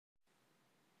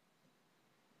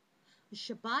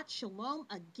Shabbat Shalom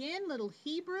again, little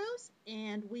Hebrews,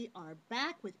 and we are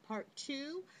back with part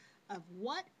two of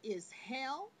what is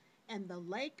hell and the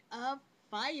lake of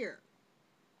fire.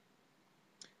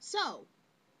 So,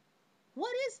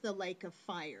 what is the lake of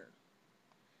fire?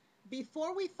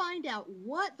 Before we find out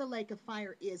what the lake of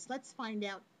fire is, let's find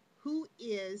out who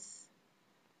is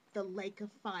the lake of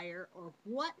fire, or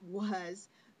what was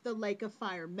the lake of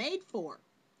fire made for.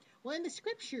 Well, in the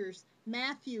scriptures,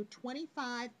 Matthew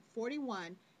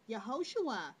 25:41,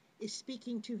 Yahushua is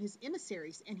speaking to his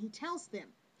emissaries, and he tells them,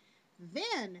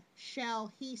 "Then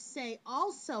shall he say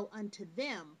also unto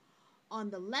them on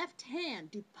the left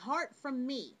hand, Depart from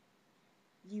me,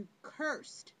 you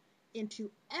cursed,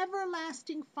 into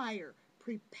everlasting fire,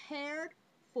 prepared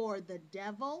for the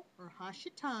devil," or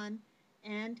Hashatan,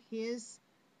 "and his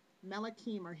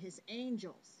Melachim," or his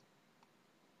angels.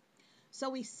 So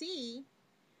we see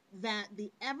that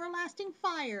the everlasting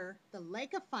fire, the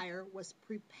lake of fire, was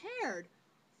prepared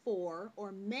for,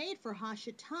 or made for,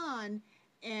 Hashatan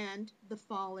and the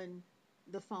fallen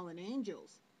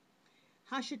angels.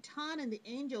 Hashatan and the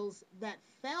angels that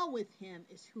fell with him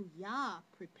is who Yah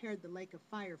prepared the lake of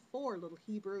fire for, little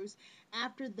Hebrews,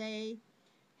 after they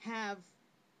have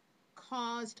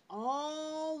caused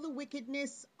all the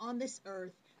wickedness on this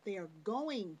earth. They are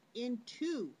going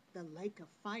into the lake of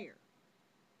fire.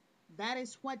 That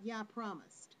is what Yah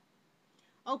promised.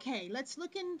 Okay, let's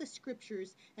look in the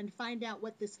scriptures and find out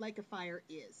what this lake of fire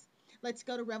is. Let's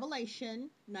go to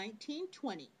Revelation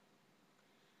 19:20.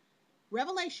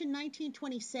 Revelation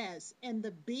 19:20 says, "And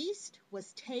the beast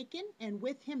was taken, and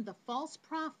with him the false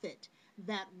prophet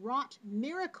that wrought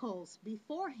miracles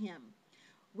before him,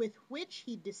 with which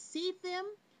he deceived them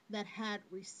that had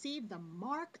received the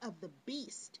mark of the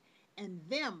beast, and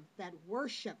them that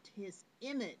worshipped his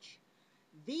image.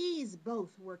 These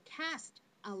both were cast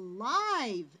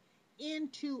alive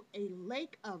into a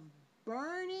lake of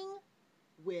burning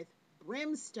with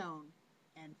brimstone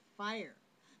and fire."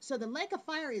 So the lake of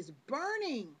fire is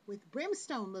burning with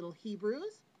brimstone, little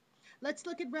Hebrews. Let's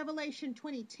look at Revelation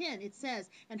 20:10. It says,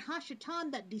 "And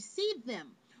Hashatan that deceived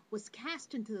them was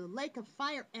cast into the lake of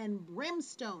fire and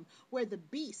brimstone, where the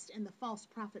beast and the false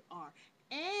prophet are,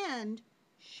 and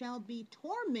shall be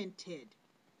tormented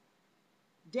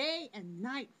day and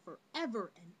night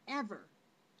forever and ever."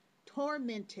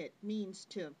 Tormented means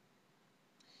to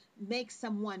make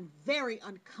someone very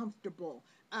uncomfortable.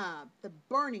 The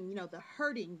burning, the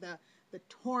hurting, the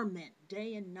torment,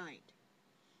 day and night.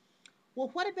 Well,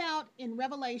 what about in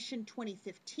Revelation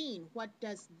 20:15? What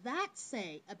does that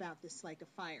say about this lake of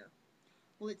fire?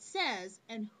 Well, it says,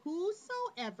 "And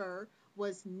whosoever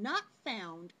was not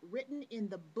found written in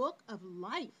the book of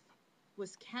life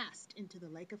was cast into the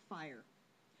lake of fire."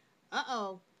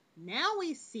 Uh-oh, now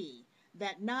we see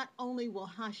that not only will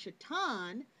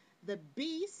Hashatan, the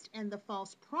beast, and the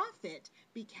false prophet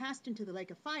be cast into the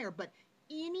lake of fire, but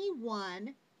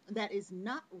anyone that is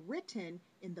not written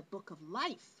in the book of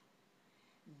life,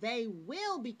 they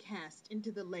will be cast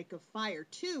into the lake of fire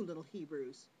too, little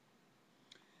Hebrews.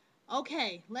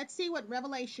 Okay, let's see what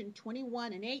Revelation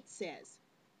 21:8 says.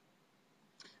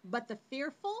 "But the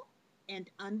fearful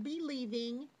and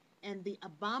unbelieving and the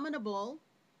abominable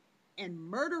and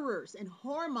murderers and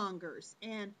whoremongers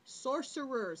and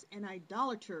sorcerers and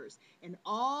idolaters and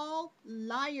all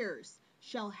liars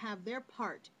shall have their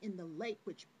part in the lake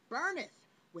which burneth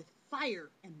with fire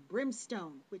and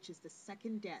brimstone, which is the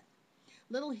second death."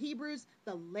 Little Hebrews,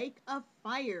 the lake of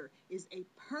fire is a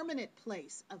permanent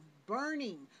place of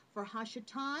burning for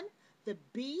Hashatan, the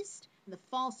beast, the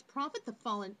false prophet, the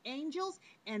fallen angels,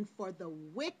 and for the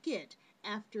wicked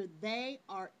after they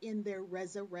are in their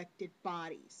resurrected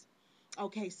bodies.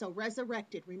 Okay, so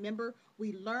resurrected. Remember,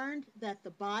 we learned that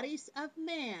the bodies of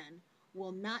man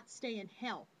will not stay in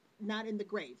hell, not in the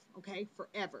grave, okay,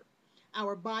 forever.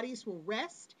 Our bodies will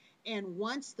rest, and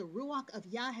once the Ruach of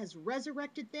Yah has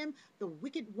resurrected them, the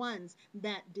wicked ones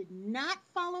that did not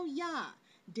follow Yah,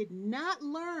 did not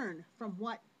learn from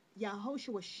what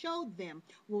Yahushua showed them,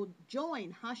 will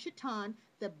join Hashatan,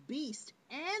 the beast,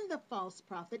 and the false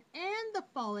prophet, and the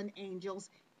fallen angels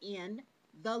in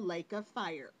the lake of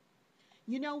fire.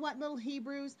 You know what, little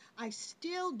Hebrews? I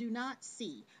still do not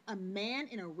see a man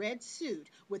in a red suit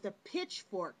with a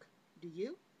pitchfork. Do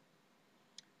you?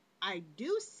 I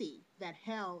do see that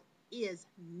hell is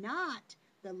not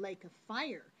the lake of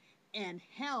fire, and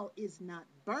hell is not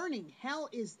burning. Hell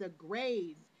is the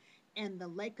grave, and the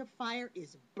lake of fire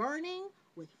is burning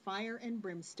with fire and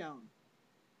brimstone.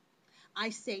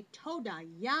 I say Todah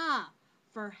Yah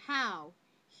for how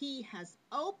he has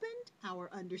opened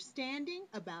our understanding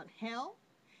about hell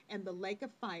and the lake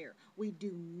of fire. We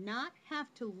do not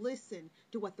have to listen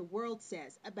to what the world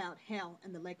says about hell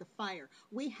and the lake of fire.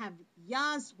 We have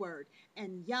Yah's word,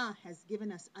 and Yah has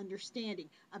given us understanding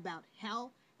about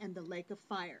hell and the lake of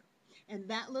fire. And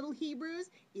that little Hebrews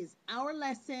is our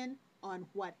lesson on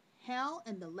what hell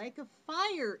and the lake of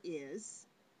fire is.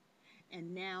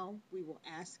 And now we will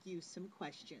ask you some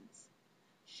questions.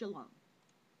 Shalom.